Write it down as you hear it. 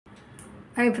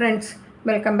Hi friends,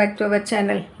 welcome back to our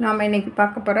channel. நாம் இன்னைக்கு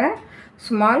பார்க்க போற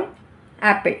small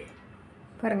apple.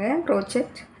 பாருங்க crochet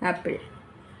apple.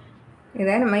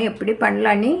 இதை நம்ம எப்படி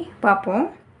பண்ணலாம்னு பார்ப்போம்.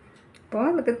 இப்போ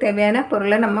அதுக்கு தேவையான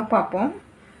பொருளை நம்ம பார்ப்போம்.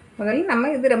 முதல்ல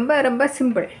நம்ம இது ரொம்ப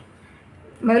சிம்பிள்.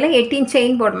 முதல்ல 18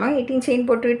 செயின் போடணும். 18 செயின்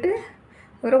போட்டுட்டு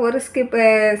ஒரு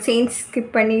செயின்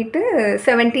ஸ்கிப் பண்ணிட்டு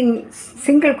 17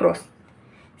 சிங்கிள்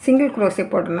crochet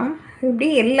போடணும். இப்படி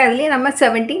எல்லாத்துலேயும் நம்ம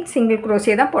 17 சிங்கிள்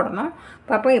crochet தான் போடணும்.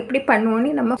 பாப்போம் எப்படி பண்ணுவோன்னு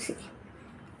நம்ம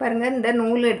பாருங்கள். இந்த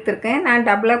நூல் எடுத்துருக்கேன், நான்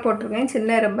டபுளாக போட்டிருக்கேன்.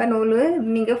 சின்ன ரொம்ப நூல்,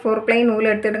 நீங்கள் 4 ப்ளை நூல்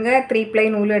எடுத்துடுங்க, 3 ப்ளை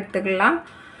நூல் எடுத்துக்கலாம்.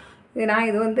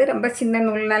 இது வந்து ரொம்ப சின்ன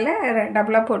நூல்னால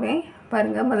டபுளாக போடுவேன்.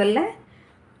 பாருங்கள், முதல்ல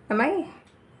நம்ம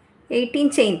 18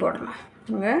 செயின் போடணும்.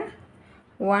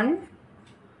 1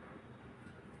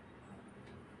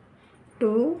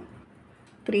 2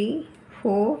 3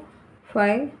 4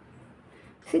 5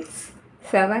 6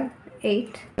 7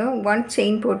 8 1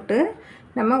 செயின் போட்டு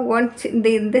நம்ம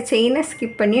இந்த செயினை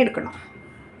ஸ்கிப் பண்ணி எடுக்கணும்.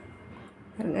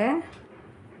 பாருங்க,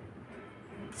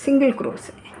 சிங்கிள்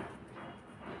crochet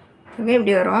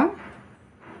இப்படி வரும்.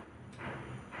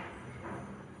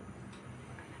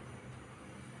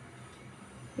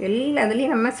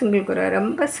 எல்லாத்துலேயும் நம்ம சிங்கிள் crochet.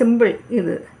 ரொம்ப சிம்பிள்,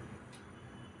 இது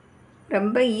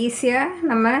ரொம்ப ஈஸியாக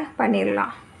நம்ம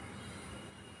பண்ணிடலாம்.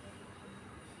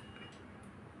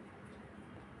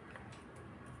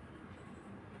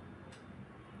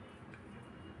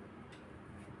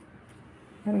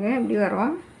 பாருங்க, இப்படி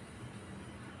வரும்.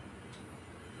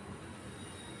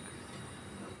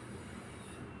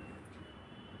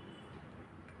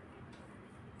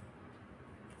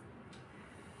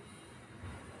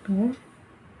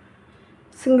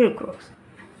 சிங்கிள் crochet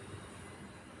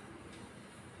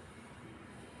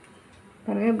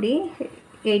பாருங்க, இப்படி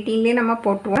 18லேயே நம்ம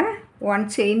போட்டுருவோம். 1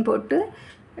 செயின் போட்டு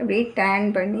இப்படி டேன்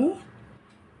பண்ணி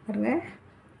பாருங்க,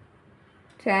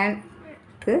 டேன்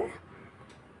எடுத்து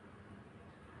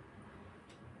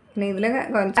இதில்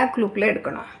பேக் லூப்பில்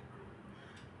எடுக்கணும்.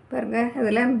 பாருங்கள்,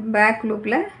 இதில் பேக்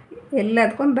லூப்பில்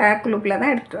எல்லாத்துக்கும் பேக் லூப்பில்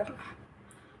தான் எடுத்துகிட்டு வரணும்.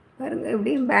 பாருங்கள்,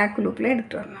 இப்படி பேக் லூப்பில்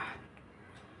எடுத்துகிட்டு வரணும்.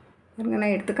 பாருங்கள்,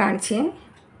 நான் எடுத்து காமிச்சேன்.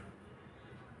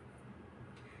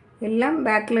 எல்லாம்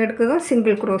பேக்கில் எடுக்கிறதும்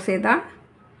சிங்கிள் crochet தான்.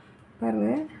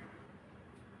 பாருங்கள்,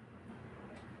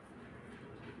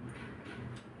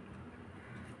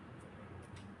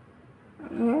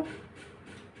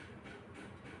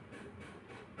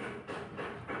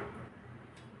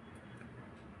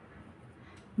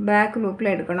 பேக் லூப்பில்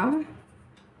எடுக்கணும்.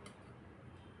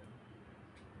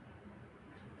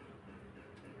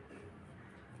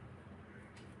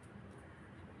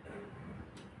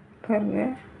 பாருங்க,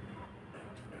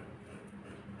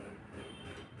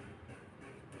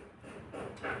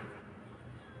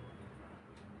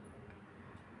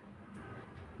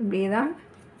 இப்படி தான்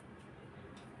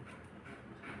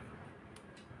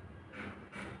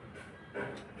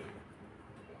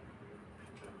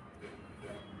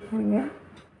பாருங்க.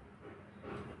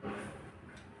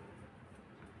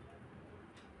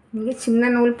 நீங்கள் சின்ன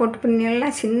நூல் போட்டு பண்ணிங்கன்னா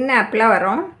சின்ன ஆப்பிளாக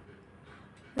வரும்.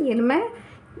 இனிமேல்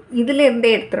இதில் இருந்தே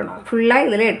எடுத்துடணும், ஃபுல்லாக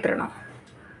இதில் எடுத்துடணும்.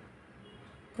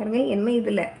 பாருங்கள், இனிமேல்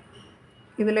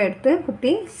இதில் எடுத்து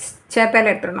குத்தி சேத்தால்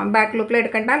எடுத்துடணும். பேக் லூப்பில்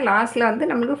எடுக்கண்டா, லாஸ்ட்டில் வந்து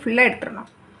நம்மளுக்கு ஃபுல்லாக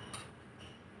எடுத்துடணும்.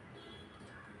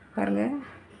 பாருங்கள்,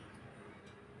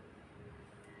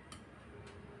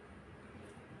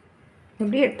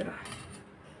 இப்படி எடுத்துடணும்.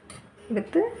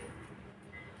 எடுத்து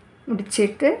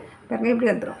முடிச்சிட்டு பாருங்கள், இப்படி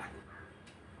வந்துடும்.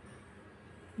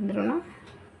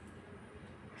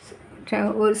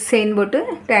 ஒரு செயின் போட்டு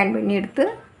டேன் பண்ணி எடுத்து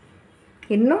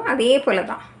இன்னும் அதே போல்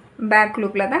தான் பேக்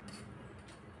லூப்பில் தான்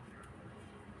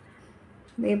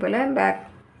அதே போல் பேக்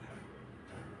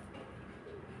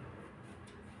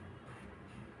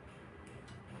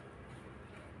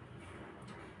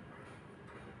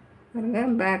பாருங்க.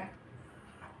 பேக்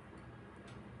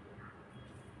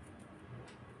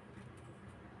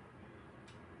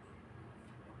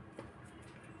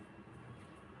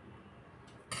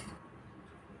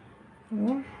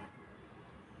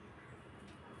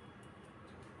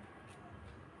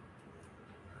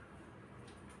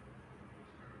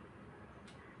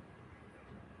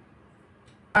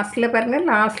லாஸ்ட்டில் பாருங்கள்,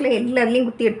 லாஸ்ட்டில் எல்லாத்துலேயும்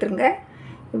குத்தி எடுத்துருங்க.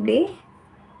 இப்படி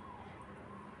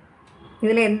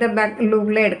இதில் எந்த பேக்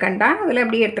லூப்பில் எடுக்கண்டா, அதில்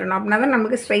அப்படியே எடுத்துடணும். அப்படின்னா தான்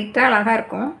நமக்கு ஸ்ட்ரைட்டாக அழகாக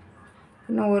இருக்கும்.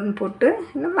 இன்னும் ஒன்று போட்டு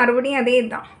இன்னும் மறுபடியும் அதே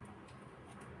தான்.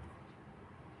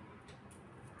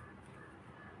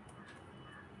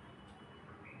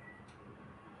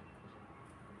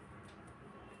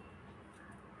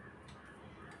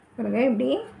 பாருங்க,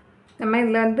 இப்படி நம்ம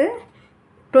இதில் வந்து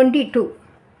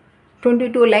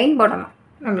 22 லைன் போடணும்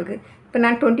நம்மளுக்கு. இப்போ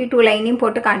நான் 22 லைனையும்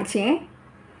போட்டு காமிச்சேன்.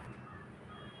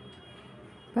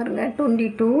 பாருங்கள்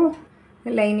 22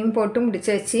 லைனிங் போட்டு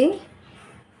முடிச்சாச்சு.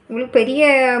 உங்களுக்கு பெரிய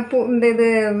பூ இந்த இது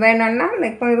வேணும்னா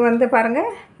இப்போ இது வந்து பாருங்கள்,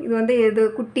 இது வந்து இது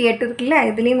குட்டி 8 இருக்குல்ல,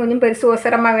 இதுலேயும் கொஞ்சம் பெருசு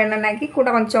ஒசரமாக வேணும்னாக்கி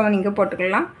கூட கொஞ்சம் நீங்கள்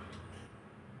போட்டுக்கலாம்.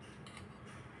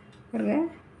 பாருங்க,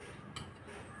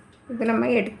 இது நம்ம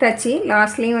எடுத்தாச்சு,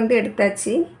 லாஸ்ட்லேயும் வந்து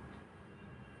எடுத்தாச்சு.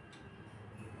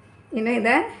 இன்னும்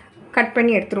இதை கட்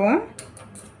பண்ணி எடுத்துருவோம்.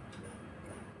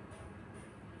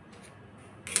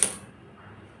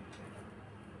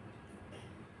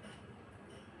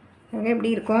 எப்படி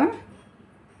இருக்கும்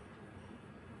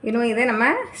இன்னும் இதை நம்ம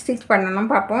ஸ்டிச் பண்ணணும்,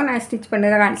 பார்ப்போம். நான் ஸ்டிச்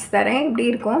பண்ணதை காணிச்சு தரேன். இப்படி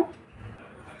இருக்கும்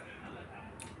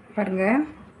பாருங்கள்.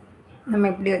 நம்ம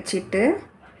இப்படி வச்சுட்டு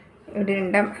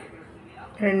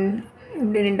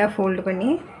இப்படி ரெண்டாக ஃபோல்டு பண்ணி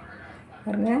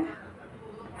பாருங்கள்,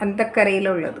 அந்த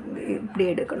கரையில் உள்ளது இப்படி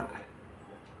எடுக்கணும்.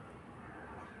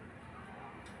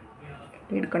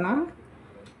 இப்படி எடுக்கணும்.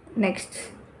 நெக்ஸ்ட்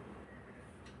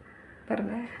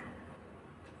பாருங்கள்,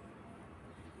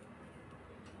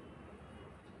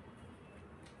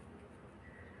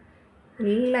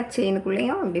 எல்லா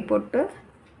செயினுக்குள்ளேயும் அப்படி போட்டு,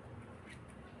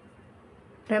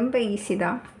 ரொம்ப ஈஸி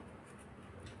தான்.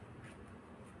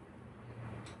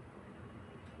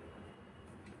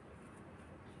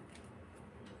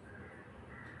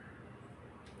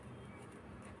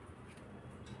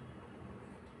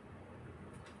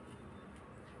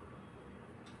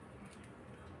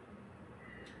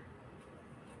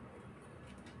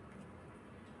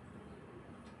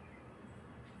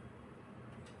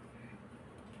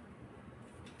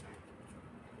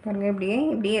 பாருங்கள்,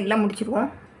 இப்படியே எல்லாம்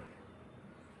முடிச்சிடுவோம்.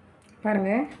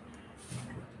 பாருங்கள்,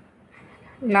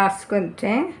 லாஸ்ட்டுக்கு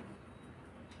வந்துட்டேன்.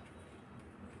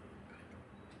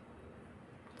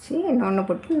 சரி, இன்னொன்று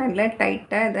போட்டு நல்லா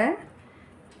டைட்டாக இதை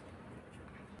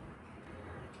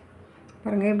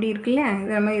பாருங்கள், இப்படி இருக்குல்ல,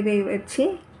 இதை நம்ம இதை வச்சு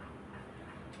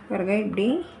பாருங்கள், இப்படி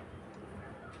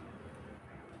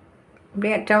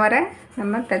அற்ற வர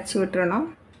நம்ம தச்சு விட்டுறணும்.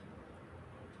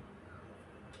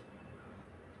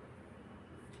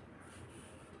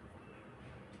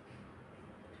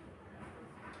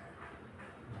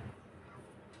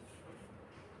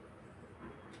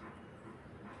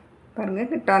 பாருங்கள்,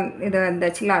 கிட்ட இதை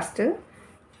வந்தாச்சு லாஸ்ட்டு.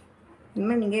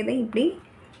 இனிமேல் நீங்கள் இதை இப்படி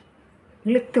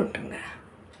இழுத்து விட்டுருங்க.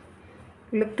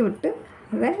 இழுத்து விட்டு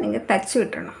இதை நீங்கள் தச்சு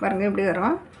விட்டுறணும். பாருங்கள், இப்படி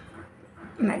வரும்.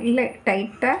 நல்ல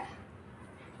டைட்டாக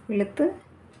இழுத்து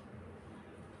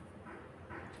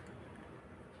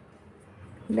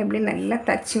இதை இப்படி நல்லா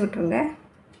தச்சு விட்டுருங்க.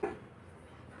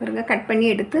 பாருங்கள், கட் பண்ணி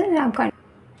எடுத்து நான்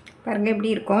பாருங்கள்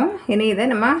இப்படி இருக்கும். இனி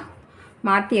இதை நம்ம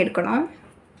மாற்றி எடுக்கணும்.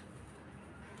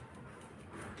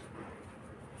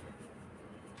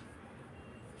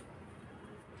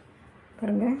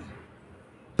 பாருங்கள்,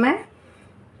 நம்ம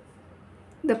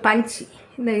இந்த பஞ்சு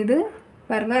இந்த இது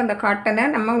பாருங்கள், அந்த காட்டனை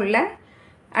நம்ம உள்ளே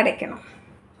அடைக்கணும்.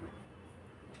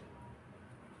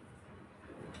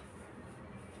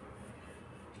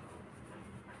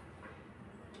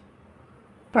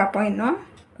 பார்ப்போம். இன்னும்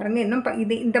பாருங்கள், இன்னும்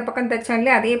இது இந்த பக்கம்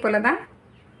தைச்சோம்ல, அதே போல் தான்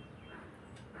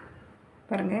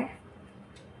பாருங்கள்.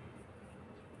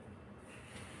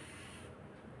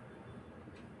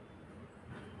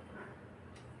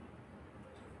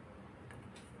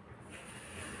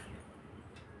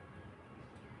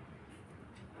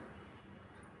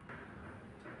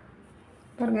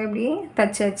 பாருங்கள், இப்படி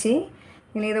தச்சாச்சு.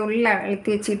 இனி இதை உள்ளே அழுத்தி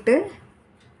வச்சுட்டு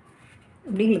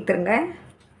இப்படி இழுத்துருங்க.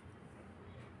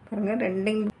 பாருங்கள்,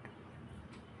 ரெண்டையும்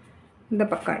இந்த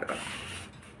பக்கம் எடுக்கணும்.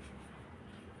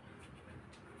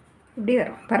 இப்படி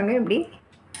வரும் பாருங்கள்,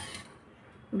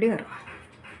 இப்படி வரும்.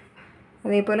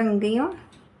 அதே போல் இங்கேயும்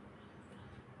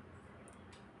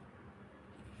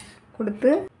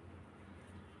கொடுத்து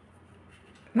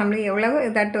நம்மளுக்கு எவ்வளவு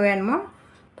இதாட்டு வேணுமோ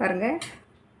பாருங்கள்.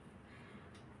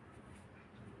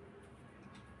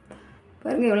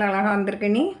 பாருங்கள், இவ்வளோ அழகாக வந்திருக்கு.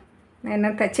 நீ நான் என்ன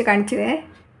தைச்சி காணிச்சிதேன்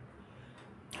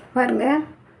பாருங்கள்.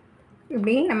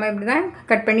 இப்படி நம்ம இப்படி தான்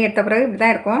கட் பண்ணி எடுத்த பிறகு இப்படி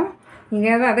தான் இருக்கும்.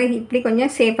 நீங்கள் அதை இப்படி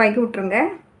கொஞ்சம் சேஃபாக்கி விட்ருங்க.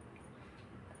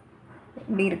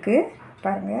 இப்படி இருக்குது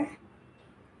பாருங்கள்.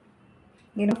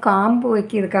 இன்னும் காம்பு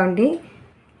வைக்கிறதுக்காண்டி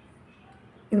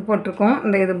இது போட்டிருக்கோம்.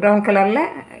 இந்த இது ப்ரௌன்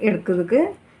கலரில் எடுக்கிறதுக்கு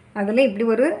அதில் இப்படி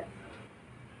ஒரு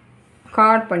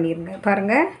கார்ட் பண்ணிடுங்க.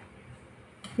 பாருங்கள்,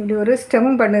 இப்படி ஒரு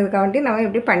ஸ்டெம் பண்ணதுக்காண்டி நம்ம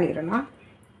இப்படி பண்ணிடணும்.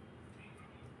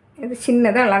 இது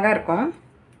சின்னதாக அழகாக இருக்கும்.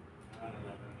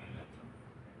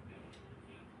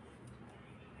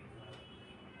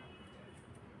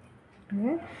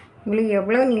 உங்களுக்கு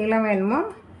எவ்வளோ நீளம் வேணுமோ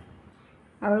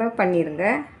அவ்வளோ பண்ணிடுங்க.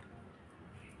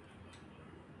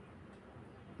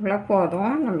 இவ்வளோ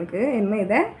போதும் நம்மளுக்கு. இனிமேல்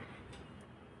இதை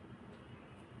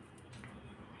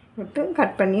விட்டு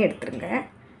கட் பண்ணி எடுத்துருங்க.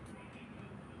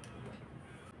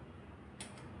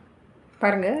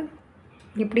 பாருங்கள்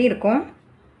இப்படி இருக்கும்.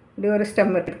 இப்படி ஒரு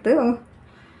ஸ்டெம் எடுத்து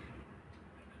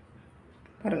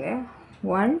பாருங்கள்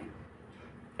 1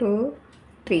 2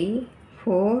 3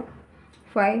 4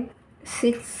 5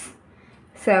 6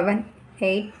 7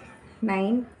 8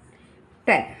 9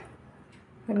 10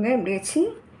 பாருங்கள் இப்படி வச்சு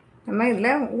நம்ம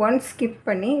இதில் 1 ஸ்கிப்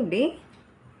பண்ணி இப்படி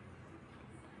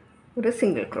ஒரு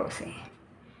சிங்கிள் க்ரோஷே,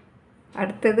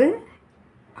 அடுத்தது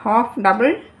ஹாஃப்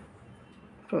டபுள்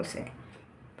க்ரோஷே,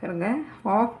 பாருங்கள்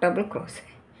ஹாஃப் டபுள் க்ரோஷே,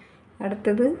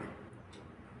 அடுத்தது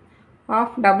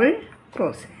ஹாஃப் டபுள்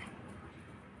க்ரோஷே,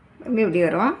 இப்படி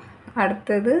வரும்.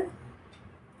 அடுத்தது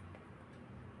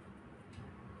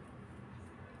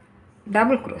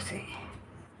டபுள் க்ரோஷே,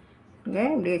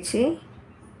 இப்படி வச்சு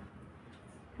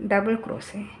டபுள்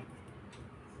க்ரோஷே,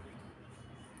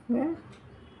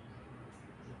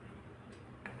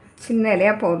 சின்ன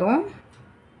இலையாக போதும்.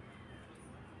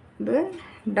 இது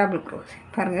டபுள் க்ரோஷே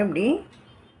பாருங்கள் இப்படி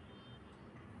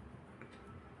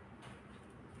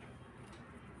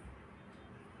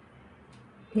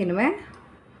இனிமேல்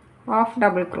of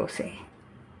double crochet,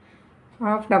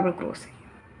 of double crochet.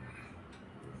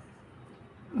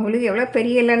 உங்களுக்கு எவ்வளோ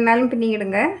பெரிய இலைன்னாலும்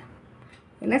பின்னிக்கிடுங்க,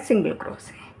 ஏன்னா சிங்கிள்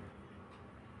க்ரோஷே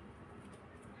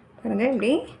பாருங்கள்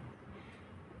இப்படி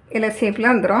இலை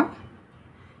ஷேப்பில் வந்துடும்.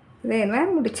 இதை என்ன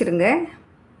முடிச்சிடுங்க.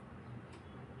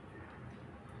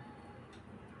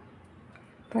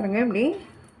 பாருங்கள் இப்படி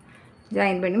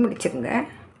ஜாயின் பண்ணி முடிச்சிடுங்க.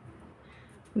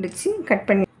 முடித்து கட்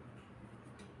பண்ணி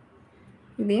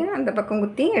இதையும் அந்த பக்கம்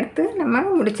குத்தி எடுத்து நம்ம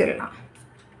முடிச்சிடலாம்.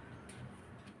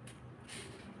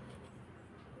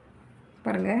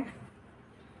 பாருங்கள்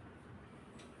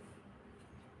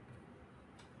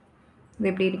இது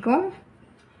எப்படி இருக்கும்,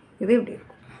 இது இப்படி இருக்கும்.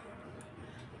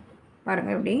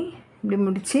 பாருங்கள் இப்படி இப்படி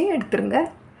முடித்து எடுத்துருங்க.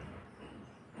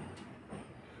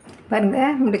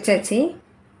 பாருங்கள் முடிச்சாச்சு.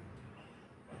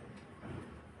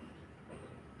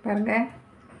 பாருங்கள்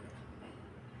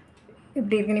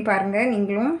எப்படி இருக்குன்னு பாருங்கள்.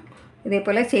 நீங்களும் இதே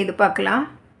போல் செய்து பார்க்கலாம்.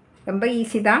 ரொம்ப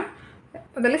ஈஸி தான்.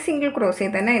 முதல்ல சிங்கிள் க்ரோஷே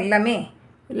தானே, எல்லாமே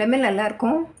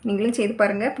நல்லாயிருக்கும். நீங்களும் செய்து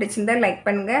பாருங்கள். பிடிச்சிருந்தால் லைக்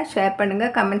பண்ணுங்கள், ஷேர்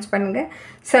பண்ணுங்கள், கமெண்ட்ஸ் பண்ணுங்கள்,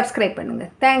 சப்ஸ்கிரைப்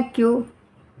பண்ணுங்கள். தேங்க்யூ.